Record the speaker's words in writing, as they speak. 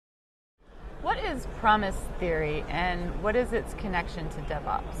is promise theory and what is its connection to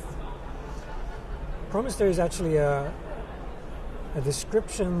DevOps? Promise theory is actually a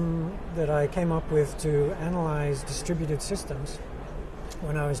description that I came up with to analyze distributed systems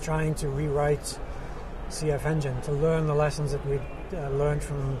when I was trying to rewrite CFEngine, to learn the lessons that we'd learned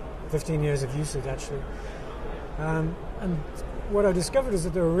from 15 years of usage, actually. And what I discovered is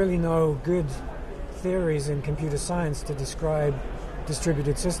that there were really no good theories in computer science to describe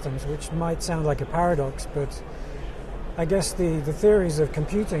distributed systems, which might sound like a paradox, but I guess the theories of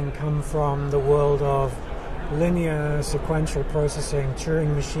computing come from the world of linear sequential processing,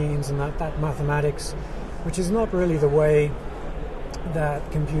 Turing machines, and that mathematics, which is not really the way that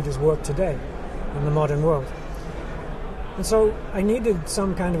computers work today in the modern world. And so I needed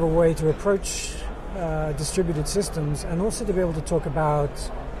some kind of a way to approach distributed systems and also to be able to talk about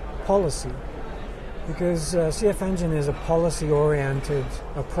policy, because CFEngine is a policy-oriented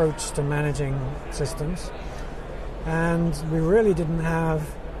approach to managing systems, and we really didn't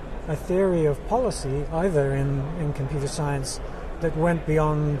have a theory of policy either in computer science that went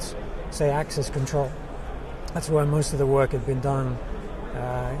beyond, say, access control. That's where most of the work had been done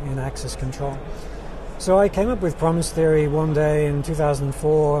in access control. So I came up with promise theory one day in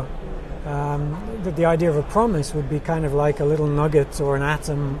 2004, that the idea of a promise would be kind of like a little nugget or an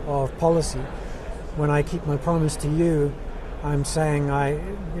atom of policy. When I keep my promise to you, I'm saying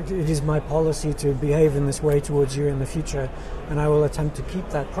it is my policy to behave in this way towards you in the future, and I will attempt to keep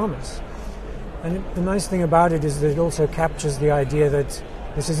that promise. And the nice thing about it is that it also captures the idea that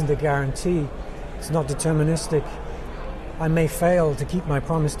this isn't a guarantee, it's not deterministic. I may fail to keep my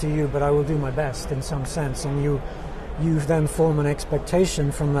promise to you, but I will do my best in some sense, and you then form an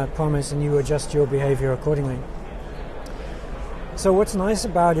expectation from that promise and you adjust your behavior accordingly. So what's nice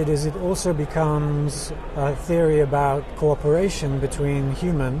about it is it also becomes a theory about cooperation between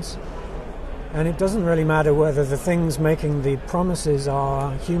humans, and it doesn't really matter whether the things making the promises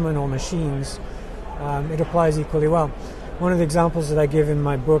are human or machines. It applies equally well. One of the examples that I give in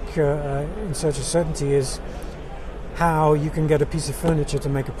my book, In Search of Certainty, is how you can get a piece of furniture to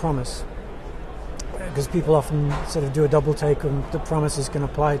make a promise. Because people often sort of do a double take and the promises can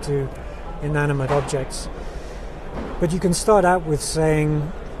apply to inanimate objects. But you can start out with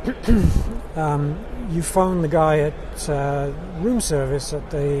saying, you phone the guy at room service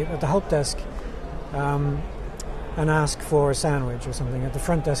at the help desk and ask for a sandwich or something. At the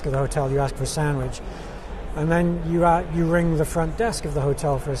front desk of the hotel, you ask for a sandwich. And then you ring the front desk of the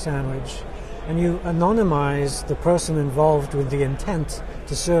hotel for a sandwich. And you anonymize the person involved with the intent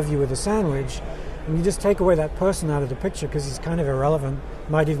to serve you with a sandwich. And you just take away that person out of the picture because he's kind of irrelevant.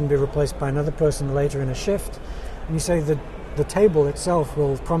 Might even be replaced by another person later in a shift. And you say that the table itself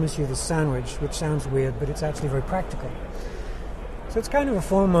will promise you the sandwich, which sounds weird, but it's actually very practical. So it's kind of a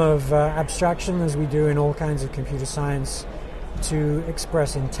form of abstraction, as we do in all kinds of computer science, to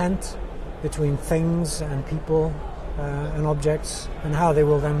express intent between things and people and objects, and how they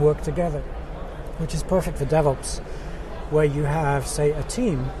will then work together, which is perfect for DevOps, where you have, say, a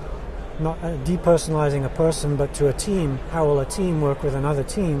team, not depersonalizing a person, but to a team. How will a team work with another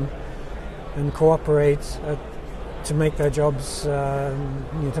team and cooperate to make their jobs,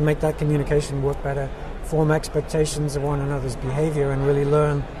 to make that communication work better, form expectations of one another's behavior, and really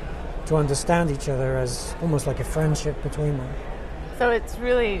learn to understand each other as almost like a friendship between them. So it's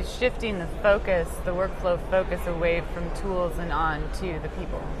really shifting the focus, the workflow focus, away from tools and on to the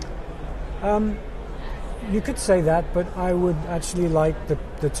people. You could say that, but I would actually like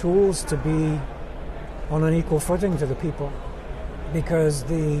the tools to be on an equal footing to the people, because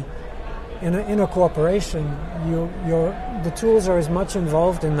in a cooperation, the tools are as much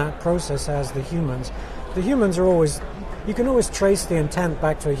involved in that process as the humans. The humans are always, you can always trace the intent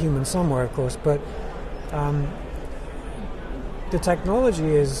back to a human somewhere, of course, but the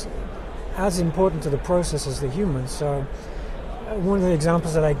technology is as important to the process as the humans. So one of the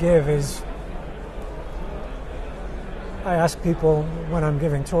examples that I give is, I ask people when I'm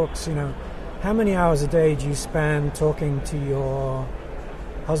giving talks, how many hours a day do you spend talking to your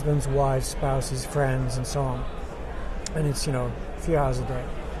husband's wife, spouses, friends, and so on? And it's, a few hours a day.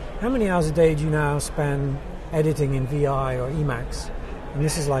 How many hours a day do you now spend editing in VI or Emacs? And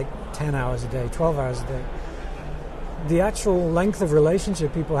this is like 10 hours a day, 12 hours a day. The actual length of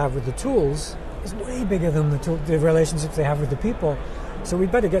relationship people have with the tools is way bigger than the relationships they have with the people. So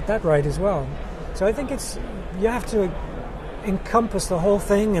we'd better get that right as well. So I think you have to encompass the whole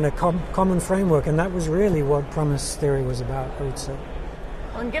thing in a common framework, and that was really what promise theory was about, I would say.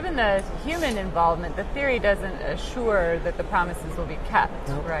 Well, and given the human involvement, the theory doesn't assure that the promises will be kept,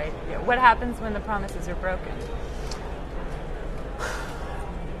 Nope. right? What happens when the promises are broken?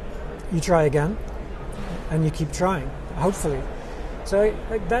 you try again, and you keep trying, hopefully. So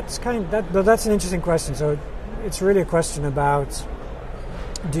that's an interesting question. So it's really a question about,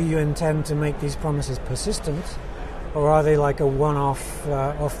 do you intend to make these promises persistent, or are they like a one-off,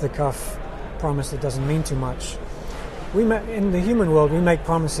 off-the-cuff promise that doesn't mean too much? In the human world, we make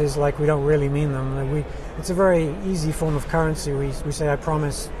promises like we don't really mean them. It's a very easy form of currency. We say, I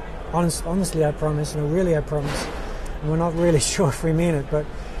promise, honestly I promise, really I promise. And we're not really sure if we mean it, but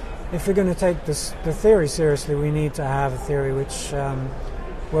if we're going to take the theory seriously, we need to have a theory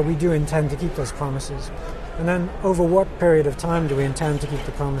where we do intend to keep those promises. And then over what period of time do we intend to keep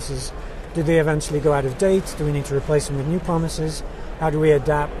the promises? Do they eventually go out of date? Do we need to replace them with new promises? How do we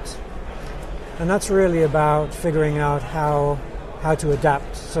adapt? And that's really about figuring out how to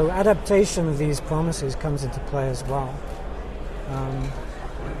adapt. So adaptation of these promises comes into play as well.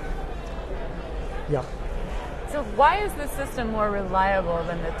 Yeah. So why is the system more reliable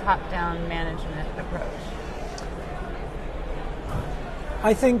than the top-down management approach?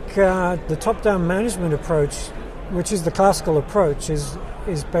 I think the top-down management approach, which is the classical approach, is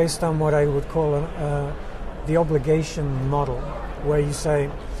based on what I would call the obligation model, where you say,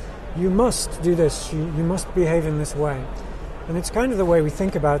 you must do this, you must behave in this way. And it's kind of the way we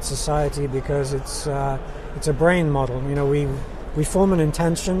think about society, because it's a brain model. We form an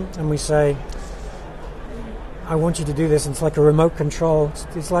intention and we say, I want you to do this, and it's like a remote control.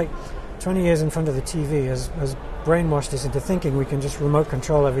 It's like 20 years in front of the TV has brainwashed us into thinking we can just remote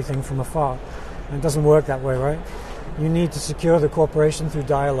control everything from afar. And it doesn't work that way, right? You need to secure the cooperation through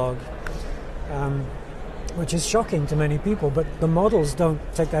dialogue, which is shocking to many people, but the models don't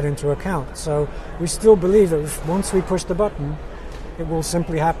take that into account. So we still believe that once we push the button, it will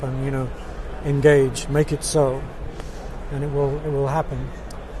simply happen, engage, make it so, and it will happen.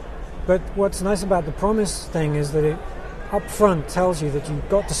 But what's nice about the promise thing is that it up front tells you that you've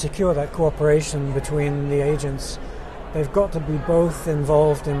got to secure that cooperation between the agents. They've got to be both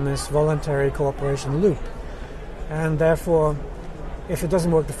involved in this voluntary cooperation loop. And therefore, if it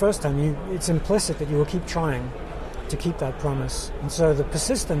doesn't work the first time, it's implicit that you will keep trying to keep that promise. And so the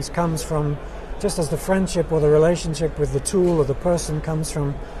persistence comes from, just as the friendship or the relationship with the tool or the person comes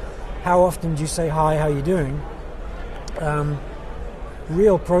from how often do you say, hi, how you doing?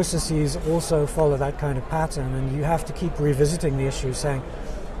 Real processes also follow that kind of pattern, and you have to keep revisiting the issue, saying,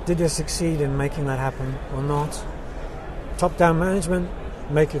 did they succeed in making that happen or not? Top-down management,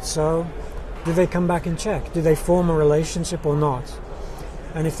 make it so. Do they come back and check? Do they form a relationship or not?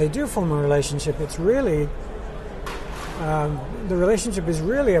 And if they do form a relationship, it's really, the relationship is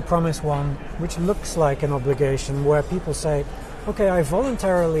really a promise one, which looks like an obligation, where people say, okay, I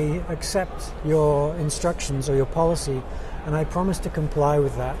voluntarily accept your instructions or your policy, and I promise to comply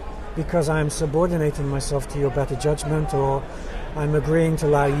with that because I'm subordinating myself to your better judgment, or I'm agreeing to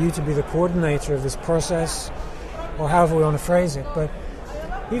allow you to be the coordinator of this process, or however we want to phrase it. But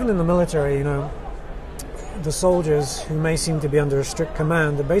even in the military, the soldiers who may seem to be under a strict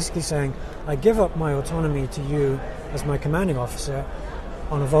command are basically saying, I give up my autonomy to you as my commanding officer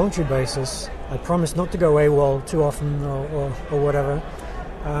on a voluntary basis. I promise not to go AWOL too often or whatever.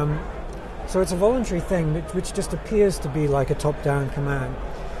 So it's a voluntary thing which just appears to be like a top-down command.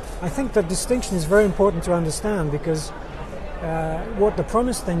 I think that distinction is very important to understand, because what the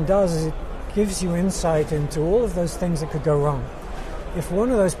promise thing does is it gives you insight into all of those things that could go wrong. If one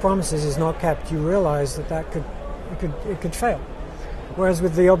of those promises is not kept, you realize that it could fail. Whereas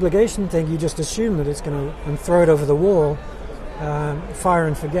with the obligation thing, you just assume that it's going to, and throw it over the wall, fire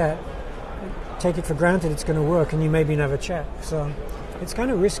and forget, take it for granted it's going to work, and you maybe never check. So it's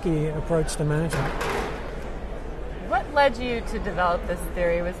kind of risky approach to management. What led you to develop this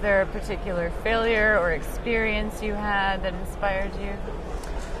theory? Was there a particular failure or experience you had that inspired you?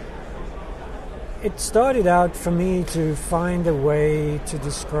 It started out for me to find a way to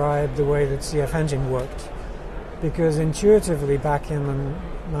describe the way that CFEngine worked. Because intuitively, back in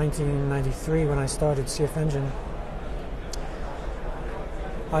 1993 when I started CFEngine,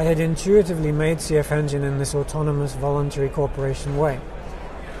 I had intuitively made CFEngine in this autonomous voluntary cooperation way.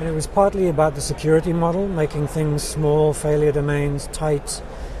 And it was partly about the security model, making things small, failure domains, tight,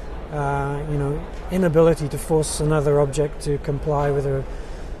 inability to force another object to comply with a...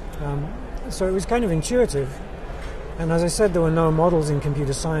 So it was kind of intuitive. And as I said, there were no models in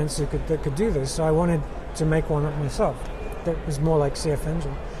computer science that could do this, so I wanted to make one up myself that was more like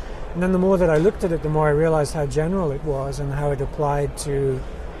CFEngine. And then the more that I looked at it, the more I realized how general it was and how it applied to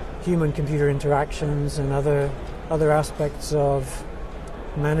human-computer interactions and other aspects of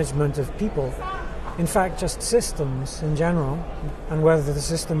management of people. In fact, just systems in general, and whether the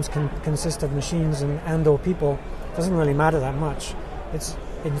systems can consist of machines and or people, doesn't really matter that much.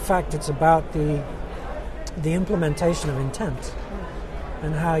 In fact, it's about the implementation of intent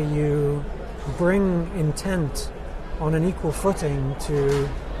and how you bring intent on an equal footing to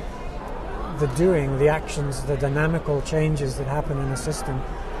the doing, the actions, the dynamical changes that happen in a system.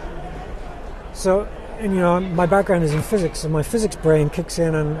 So, and my background is in physics, and my physics brain kicks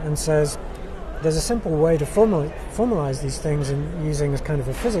in and says, there's a simple way to formalize these things and using as kind of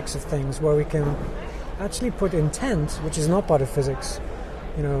a physics of things where we can actually put intent, which is not part of physics,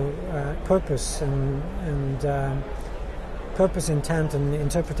 purpose and purpose, intent, and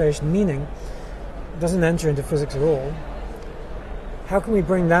interpretation, meaning, doesn't enter into physics at all. How can we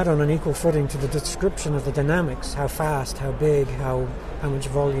bring that on an equal footing to the description of the dynamics? How fast, how big, how much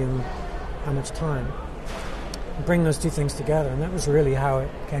volume, how much time? Bring those two things together, and that was really how it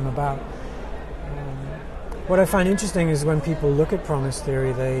came about. What I find interesting is when people look at promise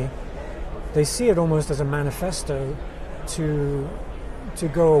theory, they see it almost as a manifesto to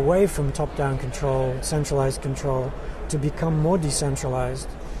go away from top-down control, centralized control, to become more decentralized,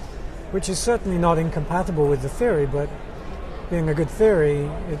 which is certainly not incompatible with the theory, but being a good theory,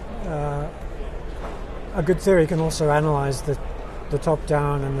 a good theory can also analyze the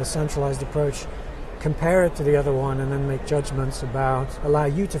top-down and the centralized approach, compare it to the other one, and then make judgments allow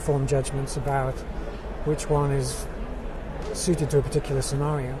you to form judgments about which one is suited to a particular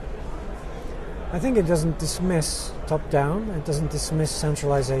scenario. I think it doesn't dismiss top-down, it doesn't dismiss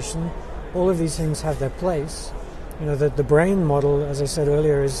centralization. All of these things have their place. The brain model, as I said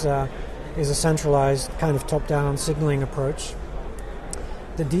earlier, is a centralized kind of top-down signaling approach.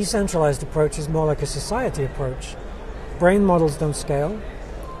 The decentralized approach is more like a society approach. Brain models don't scale.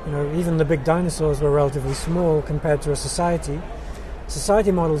 Even the big dinosaurs were relatively small compared to a society.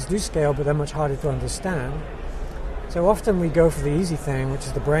 Society models do scale, but they're much harder to understand. So often we go for the easy thing, which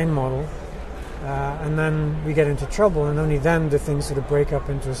is the brain model, and then we get into trouble, and only then do things sort of break up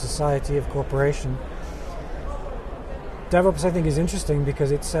into a society of cooperation. DevOps, I think, is interesting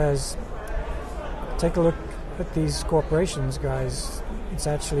because it says, take a look at these corporations, guys. It's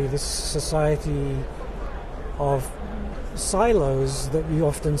actually this society of silos that you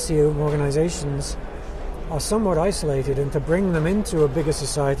often see in organizations are somewhat isolated, and to bring them into a bigger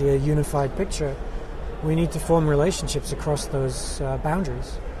society, a unified picture, we need to form relationships across those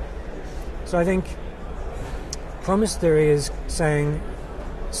boundaries. So I think promise theory is saying,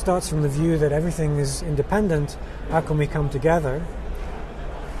 starts from the view that everything is independent, how can we come together?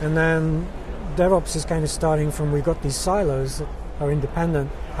 And then DevOps is kind of starting from, we've got these silos that are independent,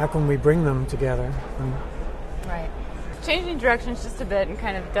 how can we bring them together? Right. Changing directions just a bit and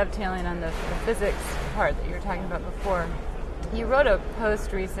kind of dovetailing on the physics part that you were talking about before. You wrote a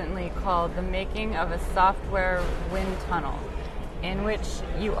post recently called The Making of a Software Wind Tunnel, in which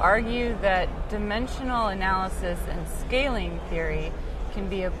you argue that dimensional analysis and scaling theory can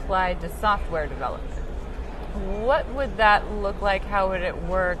be applied to software development. What would that look like? How would it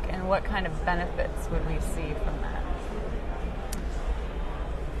work? And what kind of benefits would we see from that?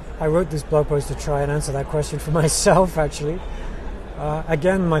 I wrote this blog post to try and answer that question for myself, actually.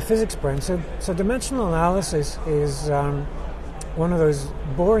 Again, my physics brain. So dimensional analysis is one of those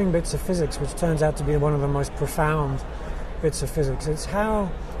boring bits of physics which turns out to be one of the most profound bits of physics. It's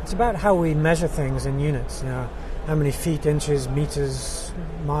about how we measure things in units. How many feet, inches, meters,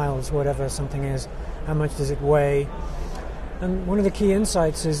 miles, whatever something is. How much does it weigh? And one of the key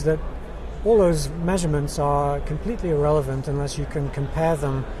insights is that all those measurements are completely irrelevant unless you can compare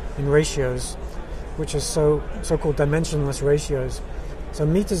them in ratios, which are so-called dimensionless ratios. So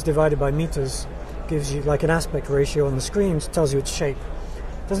meters divided by meters gives you like an aspect ratio on the screen, which tells you its shape.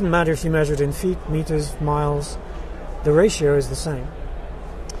 It doesn't matter if you measure it in feet, meters, miles, the ratio is the same.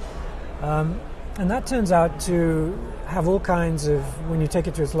 And that turns out to have all kinds of, when you take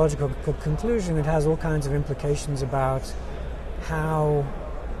it to its logical conclusion, it has all kinds of implications about how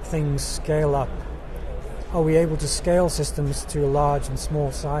things scale up. Are we able to scale systems to large and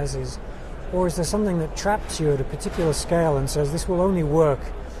small sizes? Or is there something that traps you at a particular scale and says this will only work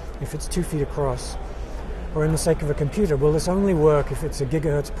if it's 2 feet across? Or in the sake of a computer, will this only work if it's a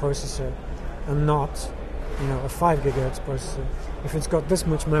gigahertz processor and not a 5 gigahertz processor? If it's got this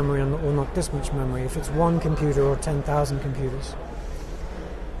much memory or not this much memory? If it's one computer or 10,000 computers?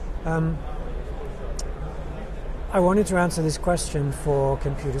 I wanted to answer this question for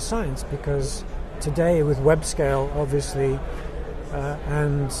computer science because today with web scale, obviously,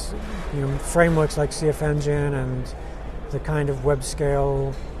 and frameworks like CFEngine and the kind of web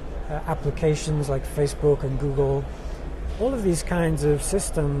scale applications like Facebook and Google, all of these kinds of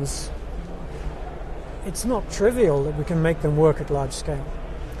systems, it's not trivial that we can make them work at large scale.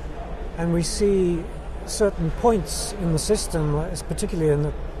 And we see certain points in the system,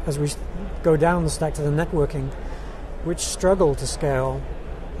 particularly as we go down the stack to the networking, which struggle to scale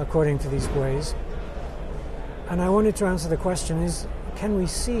according to these ways. And I wanted to answer the question is, can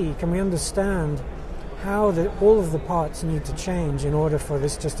we understand how all of the parts need to change in order for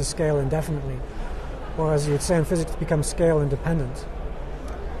this just to scale indefinitely? Or as you would say in physics, become scale independent.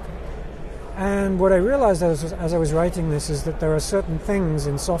 And what I realized as I was writing this is that there are certain things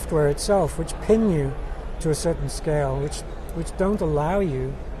in software itself which pin you to a certain scale, which don't allow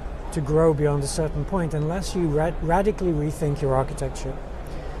you to grow beyond a certain point unless you radically rethink your architecture.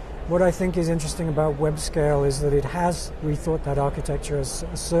 What I think is interesting about web scale is that it has rethought that architecture as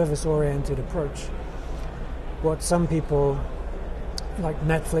a service-oriented approach. What some people, like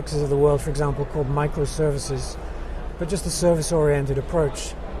Netflixes of the world, for example, called microservices, but just a service-oriented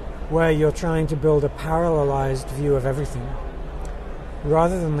approach where you're trying to build a parallelized view of everything,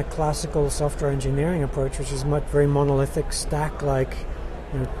 rather than the classical software engineering approach, which is very monolithic, stack-like,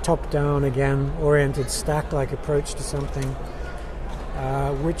 top-down again oriented stack-like approach to something,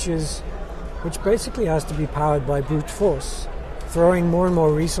 which basically has to be powered by brute force, throwing more and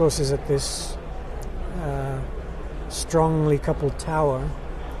more resources at this strongly coupled tower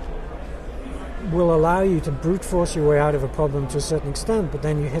will allow you to brute force your way out of a problem to a certain extent, but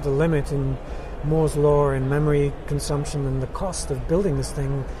then you hit a limit in Moore's law and memory consumption and the cost of building this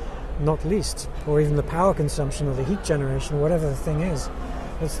thing, not least, or even the power consumption or the heat generation, whatever the thing is.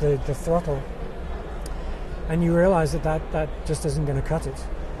 That's the throttle. And you realize that just isn't going to cut it.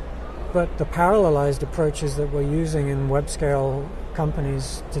 But the parallelized approaches that we're using in web scale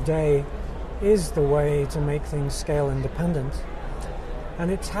companies today is the way to make things scale independent. And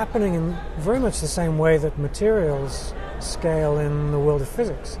it's happening in very much the same way that materials scale in the world of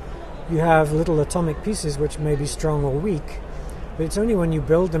physics. You have little atomic pieces which may be strong or weak, but it's only when you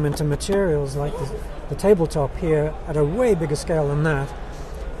build them into materials like the tabletop here at a way bigger scale than that,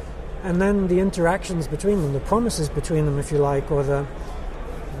 and then the interactions between them, the promises between them, if you like, or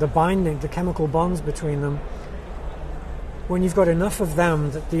the binding, the chemical bonds between them, when you've got enough of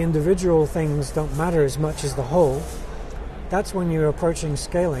them that the individual things don't matter as much as the whole, that's when you're approaching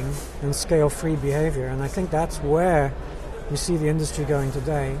scaling and scale-free behavior. And I think that's where you see the industry going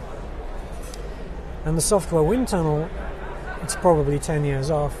today. And the software wind tunnel, it's probably 10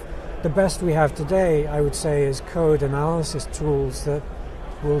 years off. The best we have today, I would say, is code analysis tools that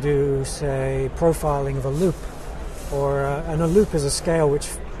will do, say, profiling of a loop. And a loop is a scale which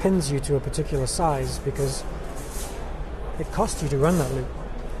pins you to a particular size because it costs you to run that loop.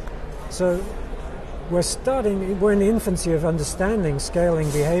 So we're in the infancy of understanding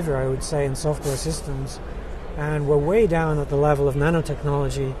scaling behavior, I would say, in software systems, and we're way down at the level of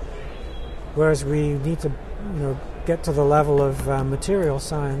nanotechnology, whereas we need to get to the level of material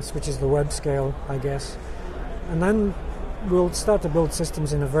science, which is the web scale, I guess, and then we'll start to build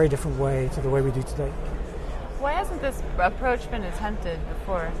systems in a very different way to the way we do today. Why hasn't this approach been attempted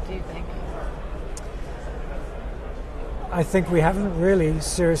before, do you think? I think we haven't really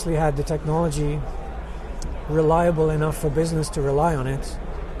seriously had the technology reliable enough for business to rely on it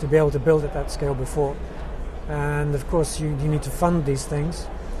to be able to build at that scale before. And of course you need to fund these things.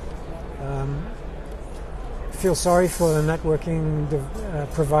 Feel sorry for the networking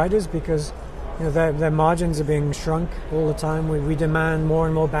providers because their margins are being shrunk all the time. We demand more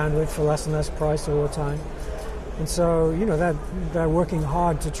and more bandwidth for less and less price all the time. And so they're working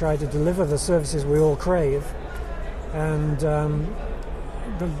hard to try to deliver the services we all crave. And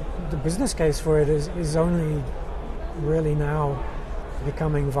the business case for it is only really now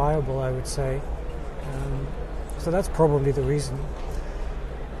becoming viable, I would say. So that's probably the reason.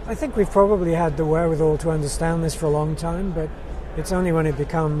 I think we've probably had the wherewithal to understand this for a long time, but it's only when it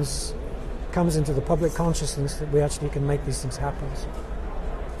comes into the public consciousness that we actually can make these things happen.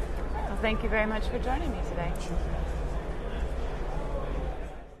 Well, thank you very much for joining me today. Sure.